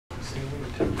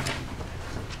Take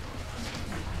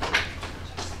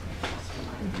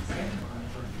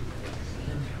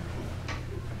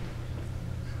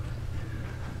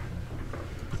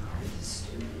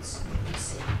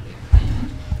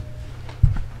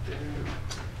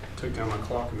down my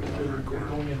clock in the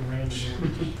corner.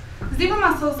 Zebra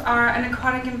mussels are an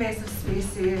aquatic invasive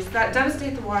species that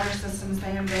devastate the water systems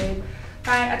they invade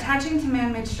by attaching to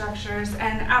man-made structures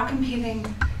and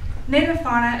outcompeting native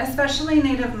fauna, especially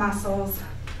native mussels,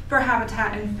 for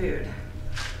habitat and food.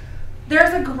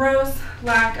 There's a gross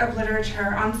lack of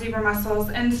literature on zebra mussels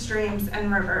in streams and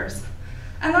rivers,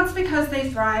 and that's because they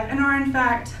thrive and are in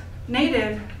fact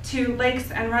native to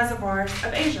lakes and reservoirs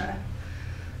of Asia.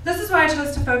 This is why I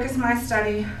chose to focus my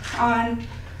study on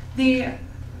the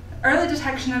early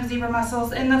detection of zebra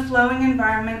mussels in the flowing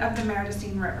environment of the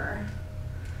Meridocene River.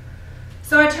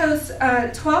 So I chose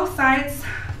 12 sites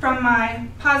from my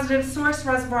positive source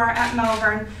reservoir at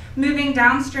Melbourne, moving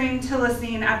downstream to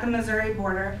Lacine at the Missouri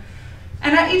border.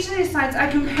 And at each of these sites, I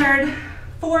compared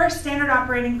 4 standard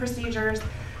operating procedures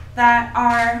that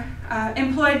are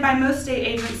employed by most state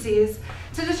agencies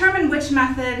to determine which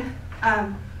method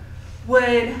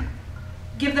would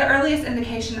give the earliest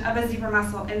indication of a zebra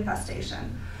mussel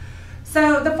infestation.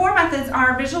 So the 4 methods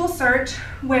are visual search,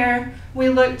 where we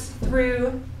looked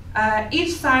through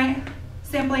each site,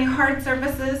 sampling hard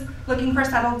surfaces, looking for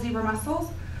settled zebra mussels;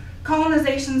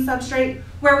 colonization substrate,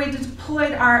 where we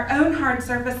deployed our own hard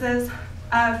surfaces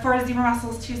for zebra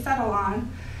mussels to settle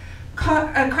on;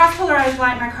 cross-polarized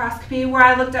light microscopy, where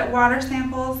I looked at water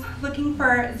samples looking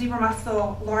for zebra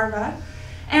mussel larvae;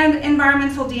 and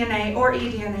environmental DNA, or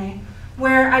eDNA,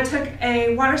 where I took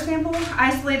a water sample,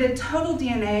 isolated total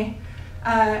DNA,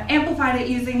 amplified it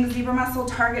using zebra mussel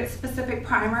target-specific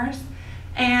primers,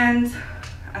 and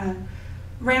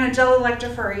ran a gel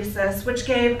electrophoresis, which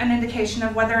gave an indication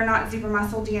of whether or not zebra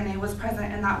mussel DNA was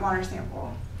present in that water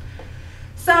sample.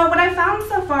 So what I found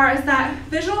so far is that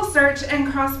visual search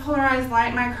and cross-polarized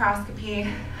light microscopy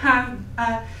have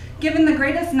given the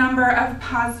greatest number of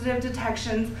positive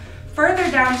detections further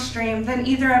downstream than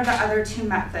either of the other 2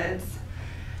 methods.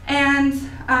 And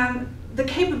the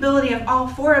capability of all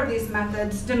 4 of these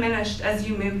methods diminished as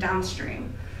you move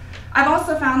downstream. I've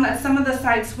also found that some of the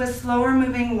sites with slower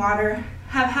moving water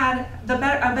have had a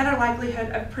better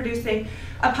likelihood of producing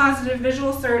a positive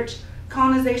visual search,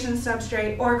 colonization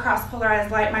substrate, or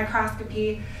cross-polarized light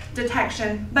microscopy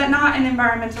detection, but not an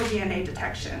environmental DNA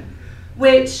detection,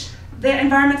 which the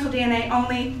environmental DNA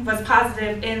only was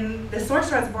positive in the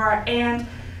source reservoir and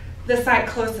the site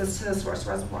closest to the source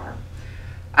reservoir.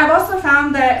 I've also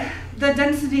found that the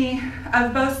density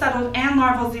of both settled and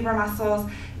larval zebra mussels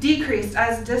decreased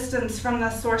as distance from the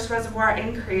source reservoir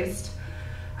increased,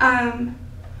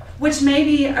 which may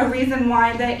be a reason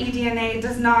why the eDNA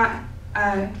does not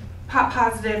pop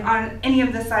positive on any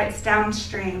of the sites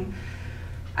downstream.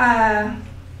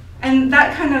 And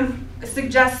that kind of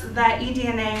suggests that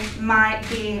eDNA might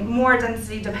be more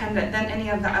density dependent than any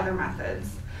of the other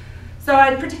methods. So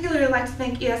I'd particularly like to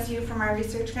thank ESU for my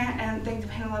research grant and thank the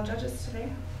panel of judges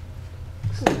today.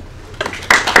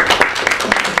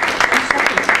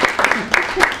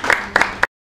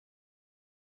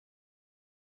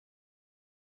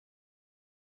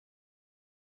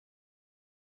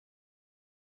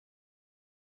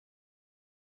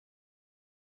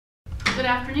 Good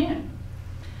afternoon.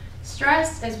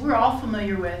 Stress, as we're all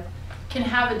familiar with, can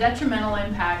have a detrimental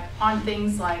impact on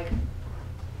things like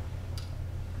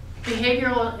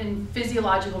behavioral and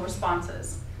physiological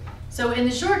responses. So in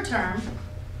the short term,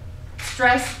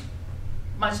 stress,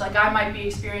 much like I might be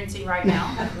experiencing right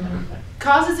now,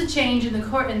 causes a change in the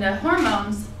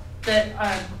hormones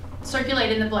that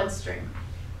circulate in the bloodstream.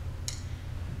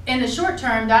 In the short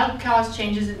term, that'll cause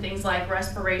changes in things like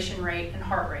respiration rate and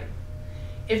heart rate.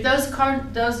 If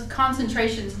those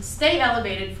concentrations stay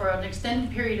elevated for an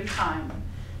extended period of time,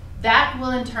 that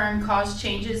will in turn cause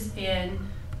changes in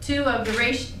two of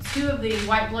the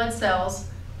white blood cells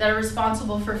that are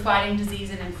responsible for fighting disease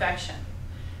and infection.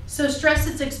 So stress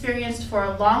that's experienced for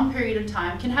a long period of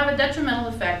time can have a detrimental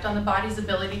effect on the body's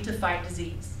ability to fight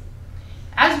disease.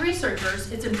 As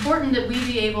researchers, it's important that we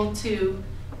be able to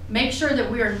make sure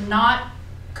that we are not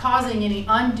causing any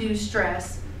undue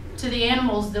stress to the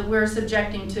animals that we're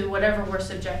subjecting to whatever we're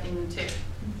subjecting them to.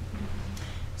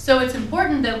 So it's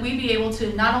important that we be able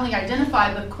to not only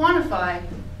identify but quantify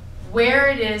where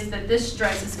it is that this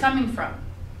stress is coming from.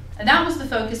 And that was the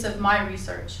focus of my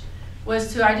research,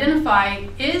 was to identify,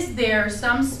 is there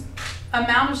some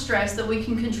amount of stress that we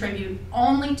can contribute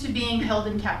only to being held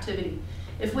in captivity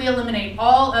if we eliminate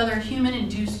all other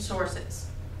human-induced sources.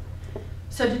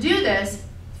 So to do this,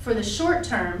 for the short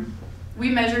term, we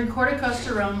measured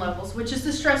corticosterone levels, which is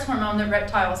the stress hormone that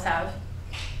reptiles have,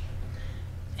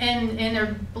 in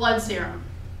their blood serum.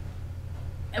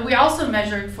 And we also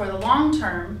measured for the long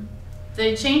term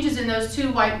the changes in those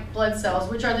 2 white blood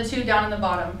cells, which are the 2 down in the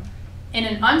bottom. In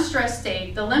an unstressed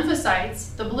state, the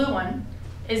lymphocytes, the blue one,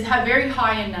 is very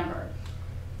high in number,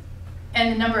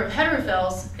 and the number of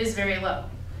heterophils is very low.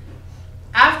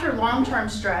 After long-term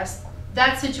stress,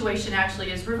 that situation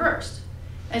actually is reversed.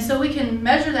 And so we can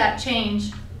measure that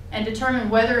change and determine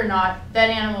whether or not that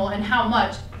animal and how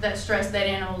much that stress that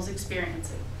animal is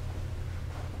experiencing.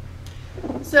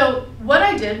 So what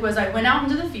I did was I went out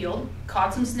into the field,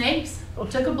 caught some snakes,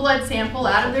 took a blood sample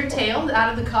out of their tail,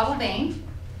 out of the caudal vein,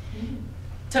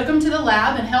 took them to the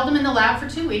lab and held them in the lab for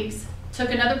 2 weeks,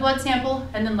 took another blood sample,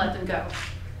 and then let them go.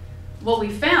 What we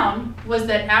found was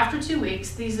that after 2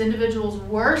 weeks, these individuals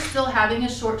were still having a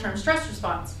short-term stress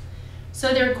response.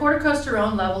 So their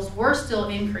corticosterone levels were still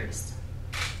increased.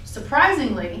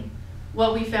 Surprisingly,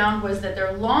 what we found was that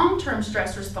their long-term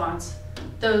stress response,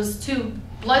 those 2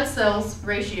 blood cells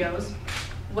ratios,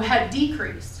 had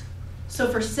decreased. So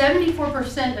for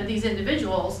 74% of these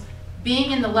individuals,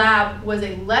 being in the lab was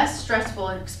a less stressful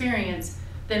experience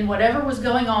than whatever was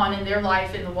going on in their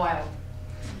life in the wild.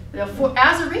 Now,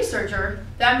 as a researcher,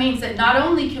 that means that not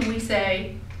only can we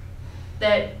say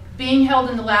that being held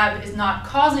in the lab is not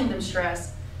causing them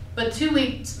stress, but 2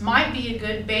 weeks might be a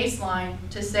good baseline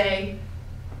to say,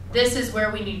 this is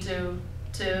where we need to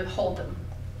hold them.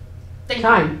 Thank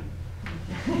you.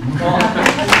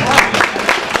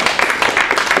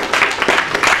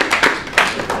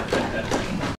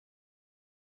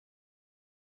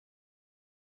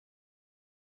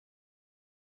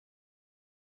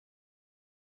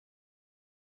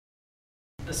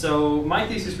 So my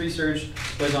thesis research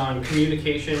was on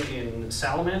communication in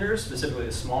salamanders, specifically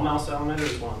the smallmouth salamander.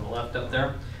 There's one on the left up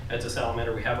there. It's a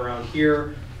salamander we have around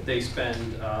here. They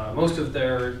spend most of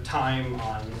their time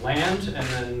on land, and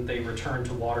then they return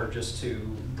to water just to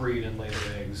breed and lay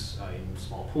their eggs in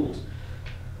small pools.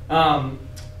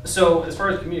 So as far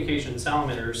as communication in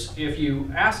salamanders, if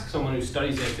you ask someone who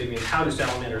studies amphibians how do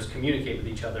salamanders communicate with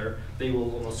each other, they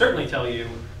will almost certainly tell you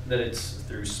that it's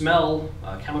through smell,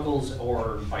 chemicals,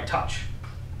 or by touch.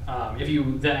 If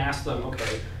you then ask them,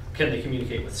 okay, can they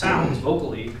communicate with sounds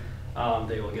vocally,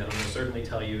 they will again almost certainly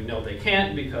tell you no, they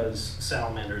can't, because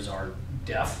salamanders are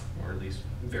deaf, or at least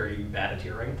very bad at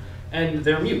hearing, and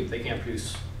they're mute. They can't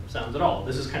produce sounds at all.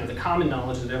 This is kind of the common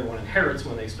knowledge that everyone inherits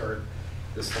when they start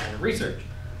this line of research,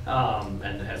 and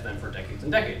it has been for decades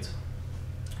and decades.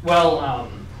 Well,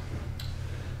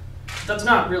 that's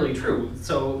not really true.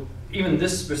 So even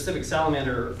this specific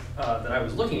salamander that I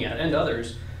was looking at, and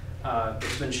others,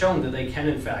 it's been shown that they can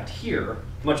in fact hear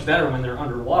much better when they're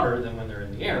underwater than when they're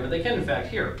in the air, but they can in fact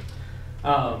hear.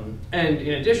 And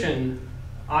in addition,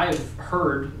 I've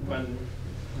heard, when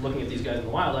looking at these guys in the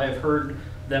wild, I've heard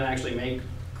them actually make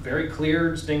very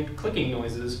clear, distinct clicking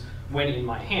noises when in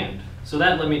my hand. So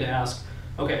that led me to ask,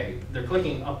 okay, they're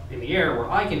clicking up in the air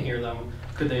where I can hear them.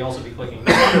 Could they also be clicking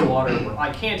underwater where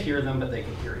I can't hear them, but they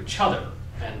can hear each other?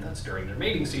 And that's during their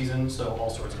mating season, so all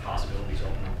sorts of possibilities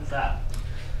open up with that.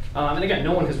 And again,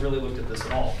 no one has really looked at this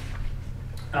at all.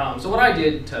 So what I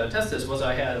did to test this was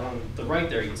I had on the right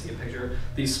there, you can see a picture,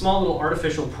 these small little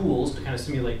artificial pools to kind of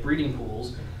simulate breeding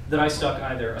pools that I stuck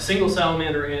either a single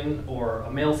salamander in, or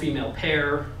a male-female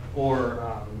pair, or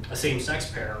a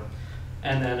same-sex pair.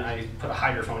 And then I put a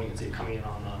hydrophone, you can see it coming in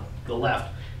on the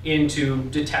left, in to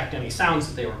detect any sounds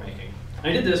that they were making. And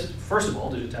I did this, first of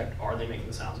all, to detect, are they making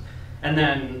the sounds? And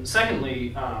then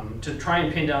secondly, to try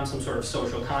and pin down some sort of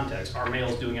social context. Are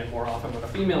males doing it more often when a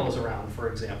female is around, for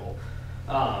example?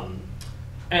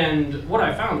 And what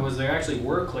I found was they actually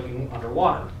were clicking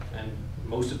underwater, and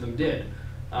most of them did.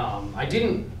 I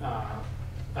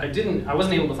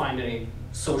wasn't able to find any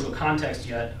social context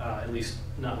yet, at least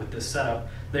not with this setup.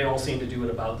 They all seem to do it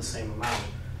about the same amount.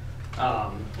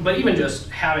 But even just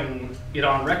having it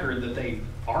on record that they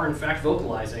are in fact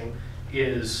vocalizing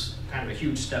is kind of a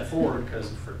huge step forward,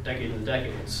 because for decades and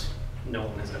decades, no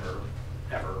one has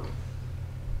ever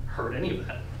heard any of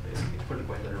that, basically, to put it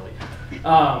quite literally.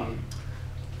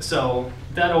 So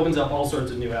that opens up all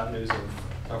sorts of new avenues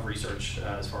of research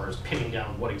as far as pinning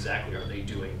down what exactly are they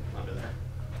doing under there.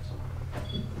 So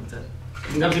that's it.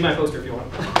 You can come see my poster if you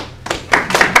want.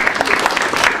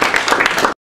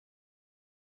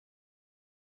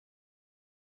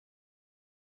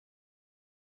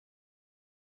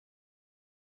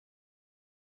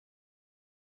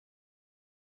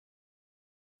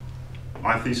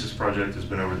 My thesis project has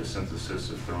been over the synthesis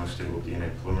of thermostable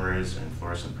DNA polymerase and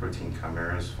fluorescent protein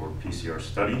chimeras for PCR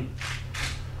study.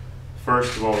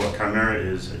 First of all, a chimera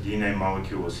is a DNA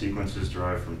molecule with sequences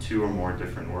derived from 2 or more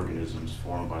different organisms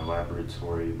formed by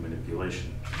laboratory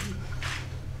manipulation.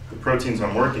 The proteins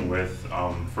I'm working with,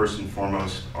 first and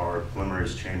foremost, are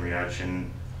polymerase chain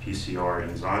reaction PCR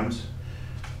enzymes,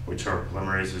 which are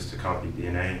polymerases to copy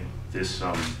DNA. This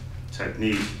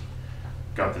technique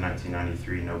got the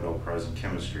 1993 Nobel Prize in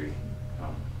Chemistry,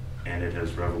 and it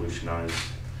has revolutionized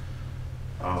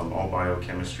all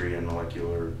biochemistry and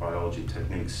molecular biology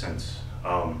techniques since.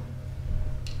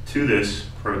 To this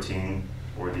protein,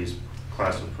 or these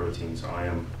class of proteins, I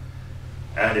am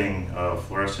adding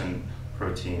fluorescent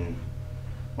protein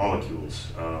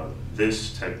molecules.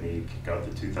 This technique got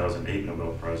the 2008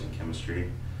 Nobel Prize in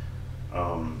Chemistry.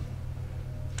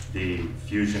 The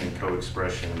fusion and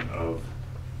co-expression of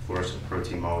fluorescent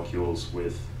protein molecules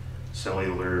with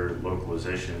cellular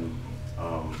localization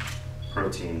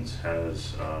proteins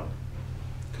has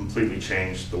completely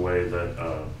changed the way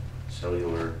that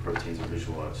cellular proteins are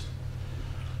visualized.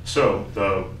 So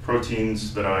the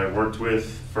proteins that I worked with,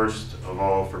 first of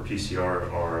all for PCR,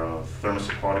 are Thermus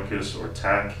aquaticus, or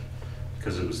TAC,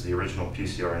 because it was the original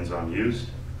PCR enzyme used.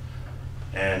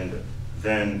 And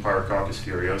then Pyrococcus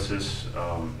furiosus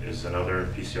is another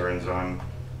PCR enzyme,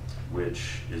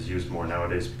 which is used more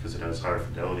nowadays because it has higher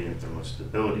fidelity and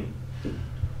thermostability.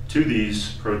 To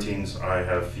these proteins, I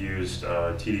have fused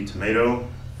TD tomato,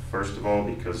 first of all,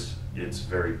 because it's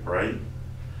very bright.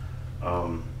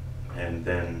 And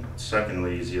then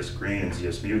secondly, ZS green and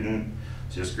ZS mutant.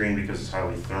 ZS green because it's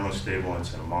highly thermostable and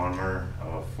it's in a monomer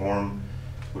form,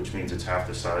 which means it's half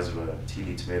the size of a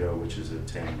TD tomato, which is a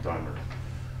tandem dimer.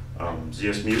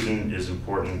 ZS mutant is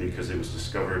important because it was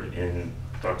discovered in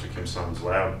Dr. Kim Sun's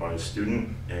lab by a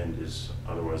student and is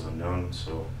otherwise unknown,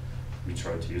 so we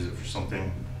tried to use it for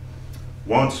something.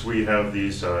 Once we have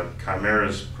these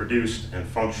chimeras produced and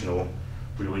functional,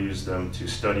 we will use them to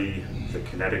study the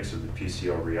kinetics of the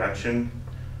PCR reaction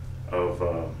of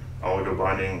oligo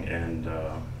binding and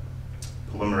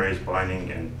polymerase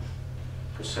binding and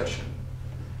precession.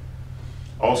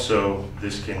 Also,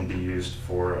 this can be used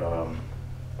for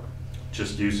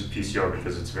just use of PCR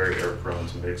because it's very error prone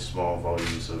to mix small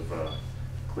volumes of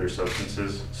clear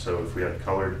substances. So if we had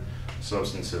colored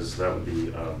substances, that would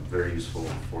be very useful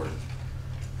for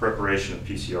preparation of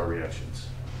PCR reactions.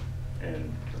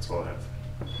 And that's all I have.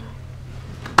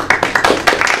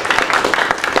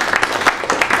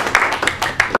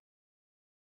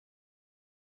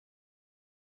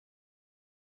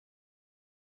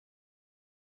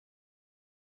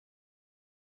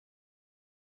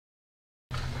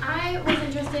 I was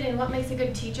interested in what makes a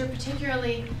good teacher,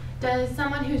 particularly does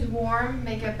someone who's warm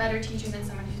make a better teacher than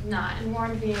someone who's not? And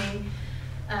warm being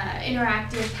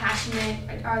interactive,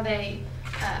 passionate, are they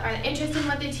interested in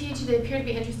what they teach? Do they appear to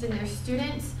be interested in their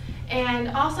students? And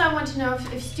also I want to know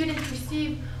if students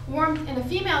perceive warmth in a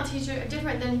female teacher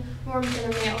different than warmth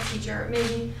in a male teacher.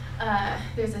 Maybe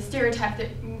there's a stereotype that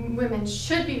women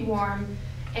should be warm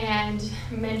and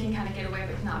men can kind of get away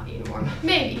with not being warm.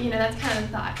 Maybe, that's kind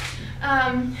of the thought.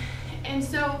 And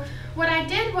so what I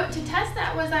did to test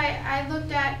that was I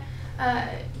looked at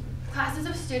classes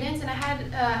of students, and I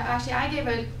had, I gave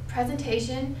a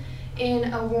presentation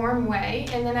in a warm way,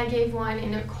 and then I gave one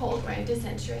in a cold way, a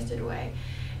disinterested way.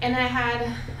 And I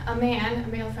had a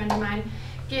male friend of mine,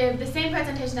 give the same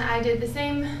presentation that I did, the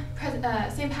same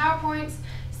PowerPoints,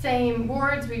 same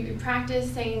words, we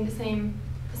practiced saying the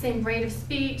same rate of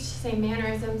speech, same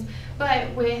mannerisms,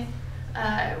 but with,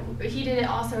 he did it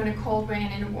also in a cold way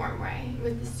and in a warm way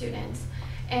with the students.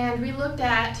 And we looked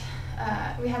at,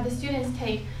 we had the students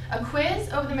take a quiz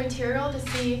over the material to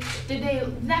see did they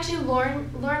actually learn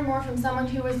more from someone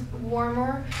who was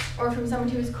warmer or from someone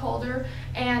who was colder,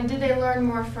 and did they learn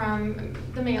more from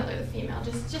the male or the female,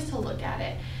 just to look at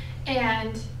it.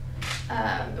 And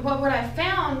what I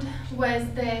found was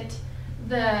that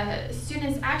the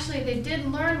students actually, they did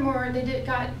learn more,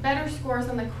 got better scores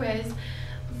on the quiz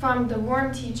from the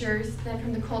warm teachers than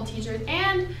from the cold teachers,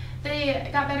 and they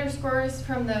got better scores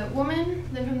from the woman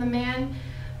than from the man,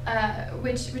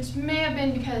 which may have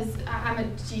been because I'm a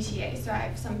GTA, so I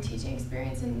have some teaching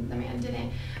experience and the man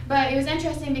didn't. But it was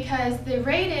interesting because they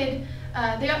rated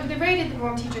the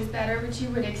warm teachers better, which you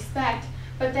would expect,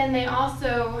 but then they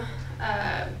also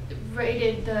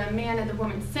rated the man and the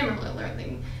woman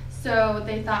similarly. So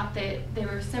they thought that they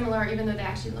were similar even though they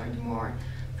actually learned more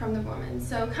from the woman.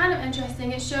 So kind of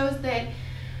interesting. It shows that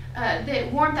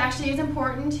that warmth actually is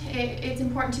important. It's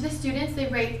important to the students. They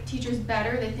rate teachers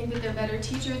better. They think that they're better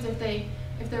teachers if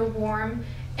they're warm,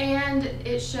 and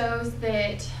it shows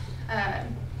that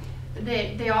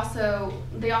they also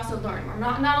learn more.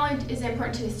 Not only is it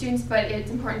important to the students, but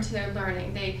it's important to their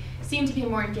learning. They seem to be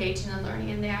more engaged in the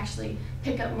learning, and they actually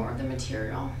pick up more of the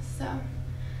material. So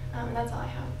that's all I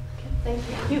have. Okay, thank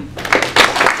you.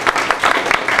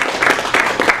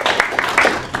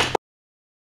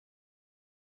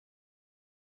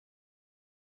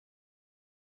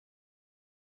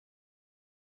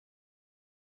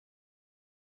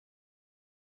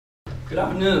 Good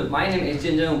afternoon, my name is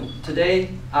Jin Zheng. Today,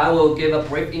 I will give a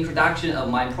brief introduction of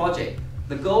my project.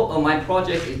 The goal of my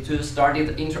project is to study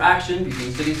the interaction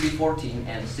between CDC14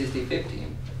 and CDC15.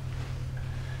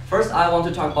 First, I want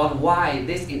to talk about why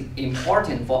this is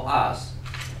important for us.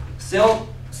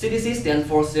 CDC stands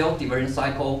for cell division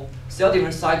cycle. Cell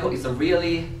division cycle is a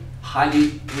really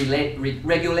highly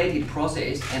regulated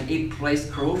process, and it plays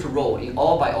a crucial role in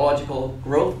all biological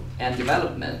growth and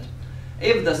development.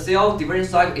 If the cell division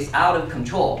cycle is out of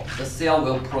control, the cell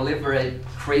will proliferate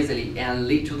crazily and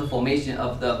lead to the formation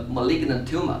of the malignant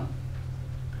tumor.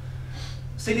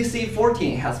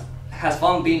 CDC14 has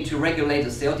found been to regulate the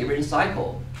cell division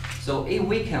cycle. So if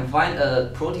we can find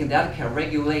a protein that can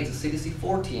regulate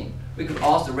CDC14, we could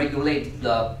also regulate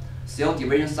the cell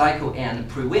division cycle and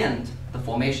prevent the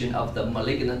formation of the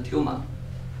malignant tumor.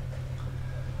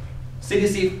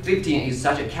 CDC15 is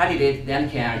such a candidate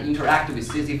that can interact with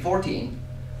CDC14.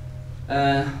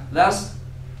 Thus,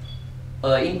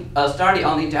 a study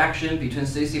on the interaction between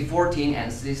CDC14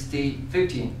 and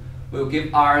CDC15 will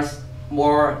give us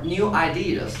more new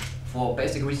ideas for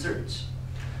basic research.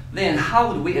 Then, how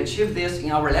would we achieve this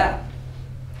in our lab?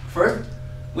 First,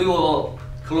 we will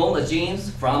clone the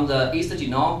genes from the yeast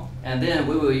genome, and then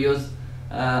we will use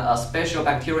a special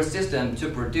bacterial system to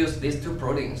produce these two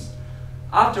proteins.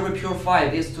 After we purify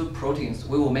these two proteins,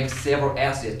 we will make several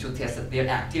assays to test their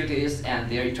activities and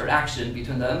their interaction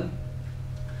between them.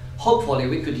 Hopefully,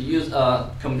 we could use a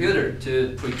computer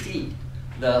to predict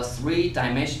the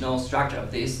three-dimensional structure of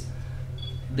these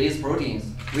proteins,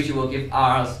 which will give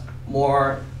us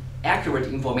more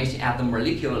accurate information at the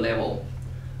molecular level.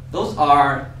 Those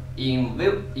are in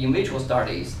vitro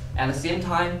studies. At the same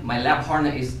time, my lab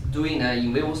partner is doing an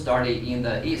in vivo study in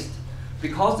the yeast.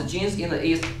 Because the genes in the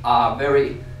yeast are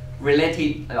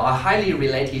highly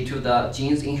related to the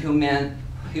genes in human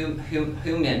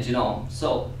genome.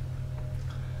 So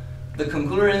the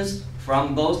conclusions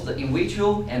from both the in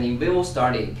vitro and in vivo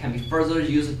study can be further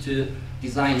used to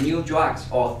design new drugs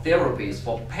or therapies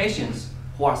for patients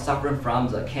who are suffering from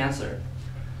the cancer.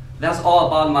 That's all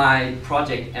about my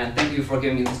project, and thank you for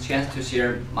giving me this chance to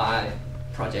share my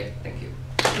project. Thank you.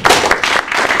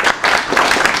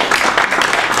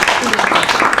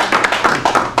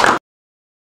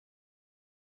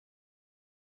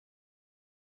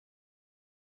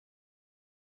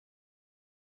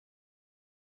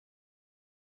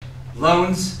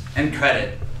 Loans and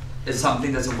credit is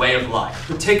something that's a way of life,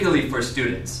 particularly for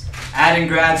students. In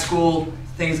grad school,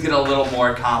 things get a little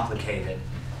more complicated.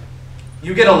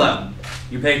 You get a loan,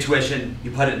 you pay tuition, you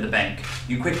put it in the bank.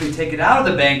 You quickly take it out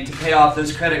of the bank to pay off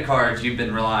those credit cards you've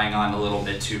been relying on a little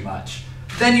bit too much.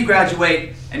 Then you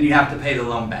graduate and you have to pay the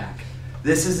loan back.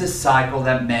 This is a cycle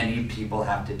that many people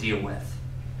have to deal with.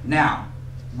 Now,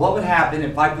 what would happen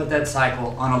if I put that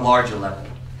cycle on a larger level?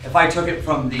 If I took it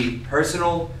from the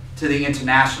personal to the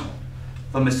international,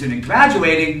 from a student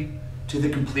graduating to the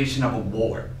completion of a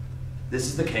war. This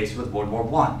is the case with World War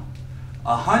I.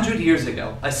 100 years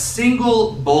ago, a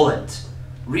single bullet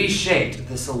reshaped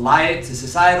the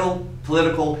societal,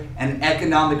 political, and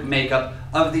economic makeup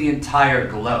of the entire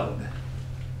globe.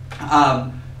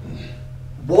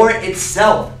 War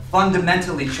itself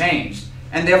fundamentally changed,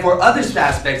 and therefore other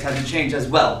aspects had to change as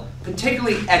well,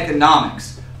 particularly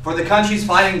economics. For the countries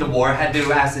fighting the war had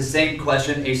to ask the same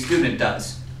question a student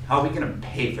does. How are we going to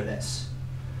pay for this?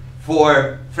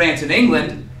 For France and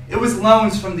England, it was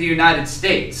loans from the United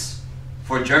States.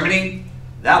 For Germany,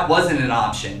 that wasn't an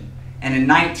option. And in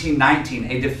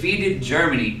 1919, a defeated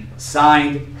Germany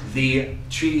signed the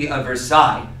Treaty of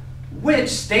Versailles, which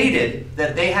stated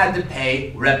that they had to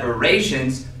pay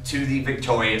reparations to the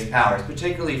victorious powers,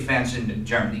 particularly France and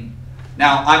Germany.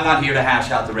 Now, I'm not here to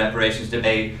hash out the reparations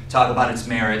debate, talk about its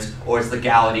merits, or its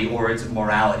legality, or its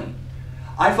morality.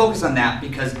 I focus on that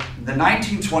because the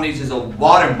 1920s is a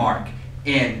watermark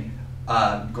in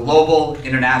global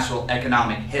international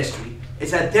economic history.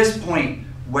 It's at this point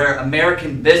where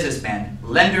American businessmen,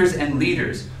 lenders, and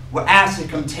leaders were asked to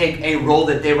come take a role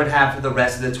that they would have for the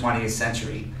rest of the 20th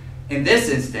century. In this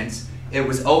instance, it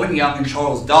was Owen Young and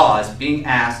Charles Dawes being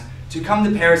asked to come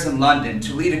to Paris and London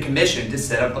to lead a commission to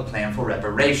set up a plan for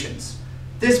reparations.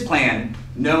 This plan,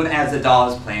 known as the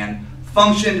Dawes Plan,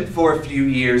 functioned for a few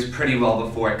years pretty well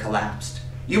before it collapsed.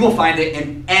 You will find it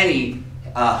in any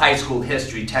high school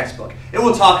history textbook. It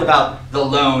will talk about the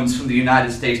loans from the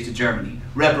United States to Germany,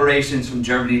 reparations from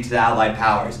Germany to the Allied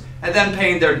powers, and then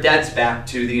paying their debts back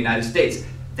to the United States.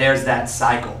 There's that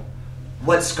cycle.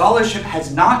 What scholarship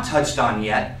has not touched on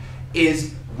yet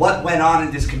is what went on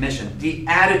in this commission, the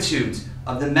attitudes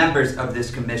of the members of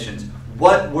this commission.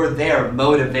 What were their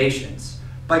motivations?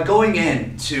 By going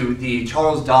into the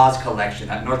Charles Dawes collection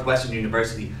at Northwestern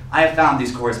University, I have found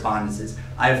these correspondences,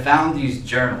 I have found these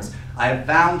journals, I have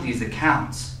found these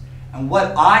accounts. And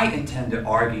what I intend to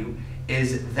argue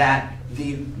is that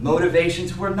the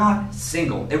motivations were not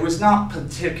single. It was not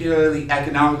particularly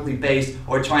economically based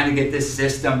or trying to get this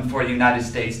system for the United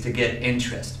States to get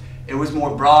interest. It was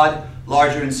more broad,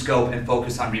 larger in scope, and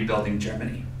focused on rebuilding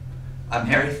Germany. I'm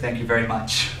Harry, thank you very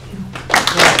much.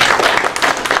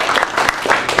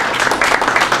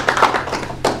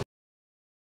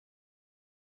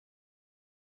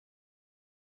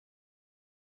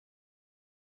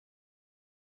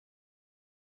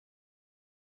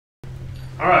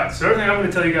 All right, so everything I'm going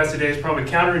to tell you guys today is probably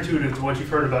counterintuitive to what you've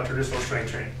heard about traditional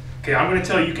strength training. Okay, I'm going to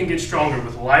tell you can get stronger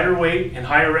with lighter weight and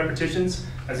higher repetitions.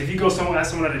 As if you go ask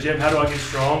someone at a gym, how do I get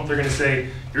strong? They're going to say,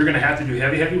 you're going to have to do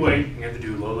heavy weight, and you have to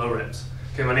do low reps.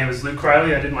 Okay, my name is Luke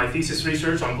Criley. I did my thesis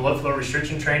research on blood flow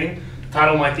restriction training. The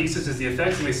title of my thesis is The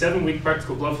Effects of a 7-Week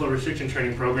Practical Blood Flow Restriction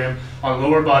Training Program on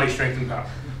Lower Body Strength and Power.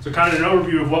 So kind of an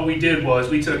overview of what we did was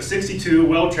we took 62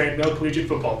 well-trained male collegiate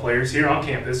football players here on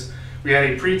campus. We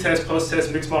had a pre-test,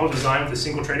 post-test mixed model design with a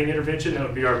single training intervention. That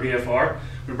would be our BFR.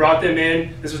 We brought them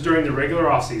in. This was during the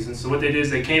regular off-season. So what they did is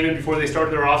they came in before they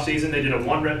started their off-season. They did a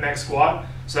 1-rep max squat.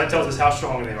 So that tells us how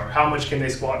strong they are. How much can they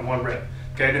squat in 1 rep?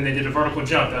 Okay, then they did a vertical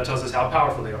jump. That tells us how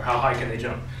powerful they are. How high can they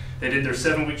jump? They did their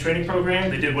 7-week training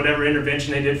program. They did whatever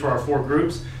intervention they did for our 4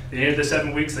 groups. At the end of the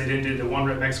 7 weeks, they did the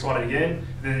 1-rep max squat again.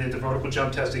 Then they did the vertical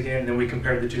jump test again. And then we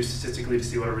compared the two statistically to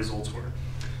see what our results were.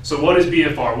 So what is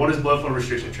BFR? What is blood flow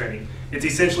restriction training? It's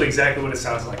essentially exactly what it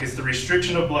sounds like. It's the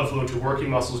restriction of blood flow to working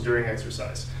muscles during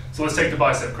exercise. So let's take the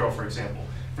bicep curl, for example.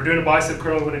 If we're doing a bicep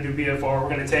curl, we're going to do BFR. We're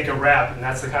going to take a wrap, and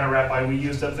that's the kind of wrap we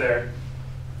used up there.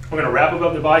 We're going to wrap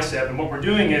above the bicep, and what we're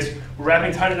doing is we're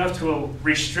wrapping tight enough to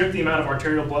restrict the amount of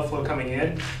arterial blood flow coming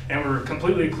in, and we're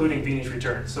completely including venous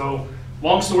return. So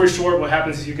long story short, what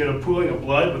happens is you get a pooling of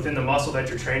blood within the muscle that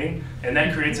you're training, and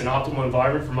that creates an optimal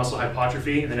environment for muscle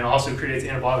hypertrophy, and then it also creates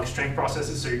anabolic strength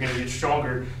processes, so you're going to get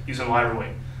stronger using lighter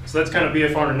weight. So that's kind of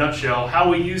BFR in a nutshell. How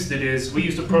we used it is we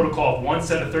used a protocol of 1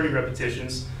 set of 30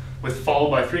 repetitions followed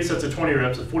by 3 sets of 20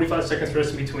 reps with 45 seconds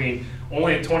rest in between,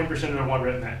 only at 20% of their 1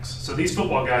 rep max. So these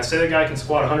football guys, say the guy can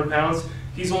squat 100 pounds,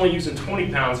 he's only using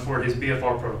 20 pounds for his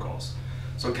BFR protocols.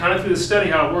 So kind of through the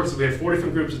study, how it works is we had 4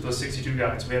 different groups of those 62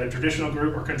 guys. We had a traditional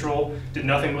group or control, did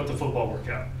nothing but the football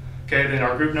workout. Okay, then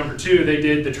our group number 2, they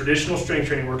did the traditional strength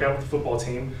training workout with the football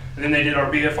team, and then they did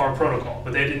our BFR protocol,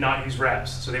 but they did not use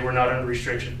reps, so they were not under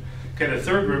restriction. Okay, the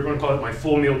 3rd group, we're going to call it my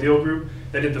full meal deal group.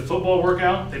 They did the football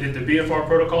workout, they did the BFR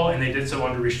protocol, and they did so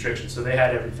under restriction, so they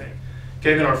had everything.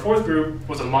 Okay, then our 4th group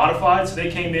was a modified, so they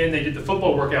came in, they did the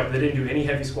football workout, but they didn't do any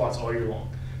heavy squats all year long.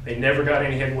 They never got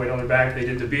any heavy weight on their back. They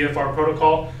did the BFR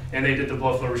protocol, and they did the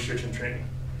blood flow restriction training.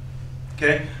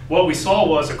 Okay, what we saw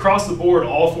was across the board,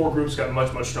 all 4 groups got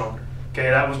much stronger. Okay,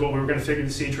 that was what we were going to figure to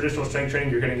see. Traditional strength training,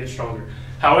 you're going to get stronger.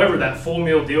 However, that full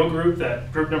meal deal group,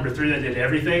 that group number 3 that did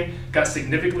everything, got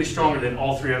significantly stronger than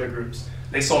all 3 other groups.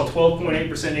 They saw a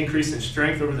 12.8% increase in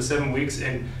strength over the 7 weeks,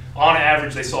 and on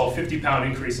average, they saw a 50-pound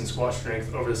increase in squat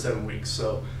strength over the 7 weeks.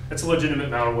 So that's a legitimate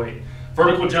amount of weight.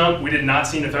 Vertical jump, we did not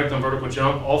see an effect on vertical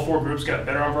jump. All 4 groups got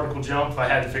better on vertical jump. If I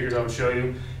had the figures, I would show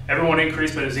you. Everyone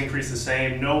increased, but it was increased the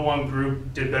same. No one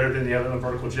group did better than the other on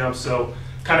vertical jump. So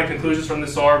kind of conclusions from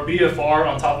this are BFR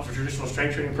on top of a traditional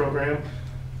strength training program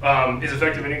is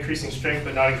effective in increasing strength,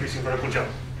 but not increasing vertical jump.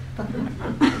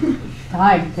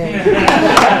 Time.